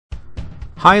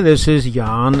Hi, this is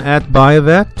Jan at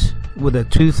Buyavette with a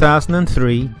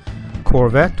 2003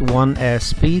 Corvette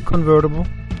 1SP convertible.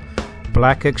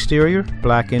 Black exterior,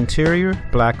 black interior,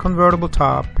 black convertible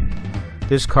top.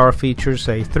 This car features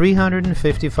a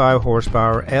 355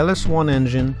 horsepower LS1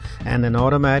 engine and an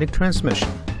automatic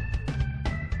transmission.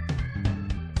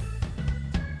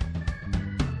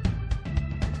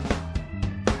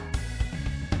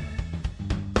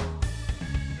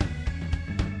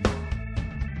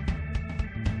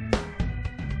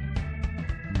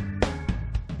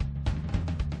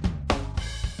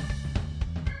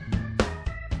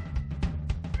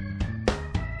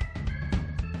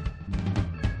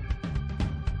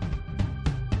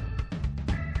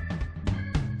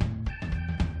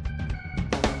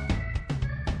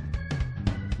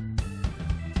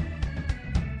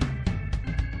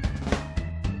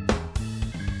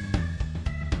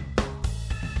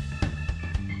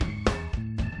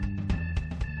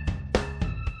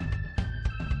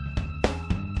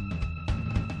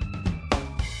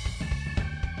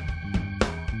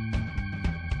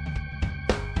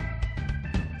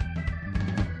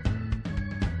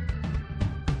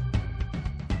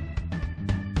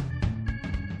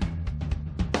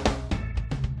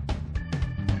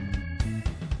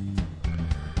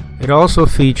 It also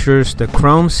features the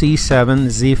chrome C7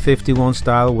 Z51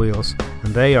 style wheels,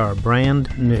 and they are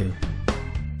brand new.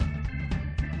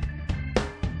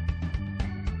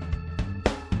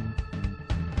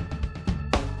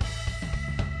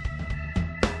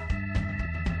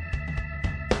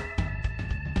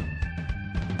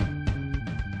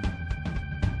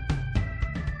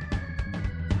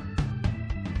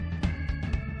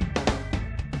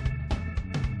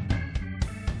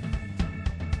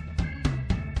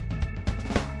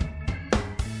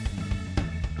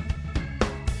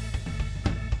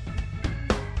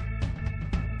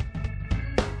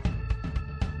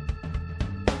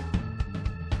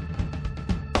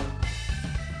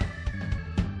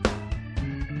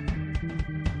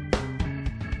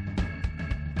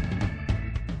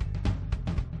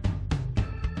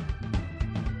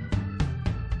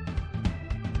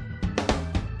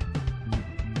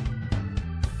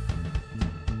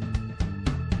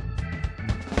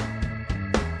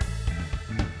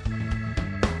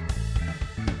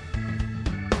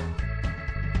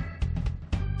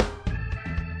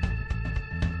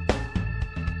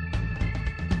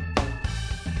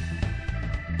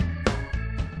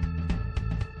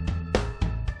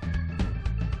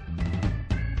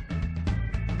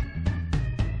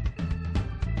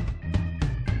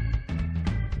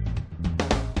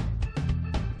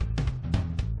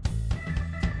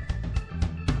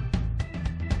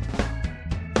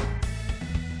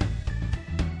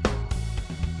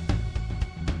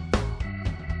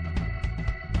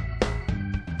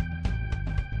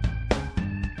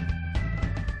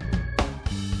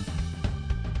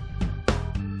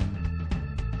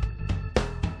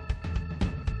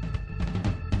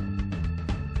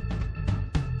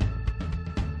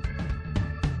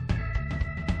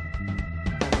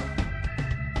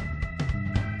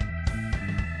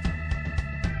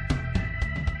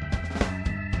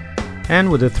 And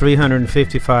with a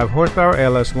 355 horsepower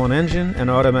LS1 engine and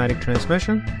automatic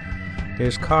transmission,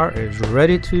 this car is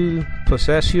ready to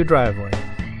possess your driveway.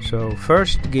 So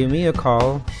first, give me a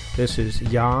call. This is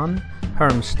Jan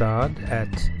Hermstad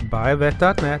at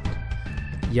Buyavette.net.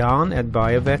 Jan at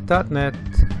Buyavette.net.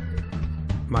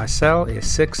 My cell is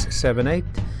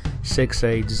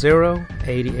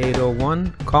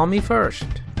 678-680-8801. Call me first.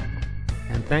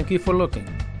 And thank you for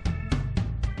looking.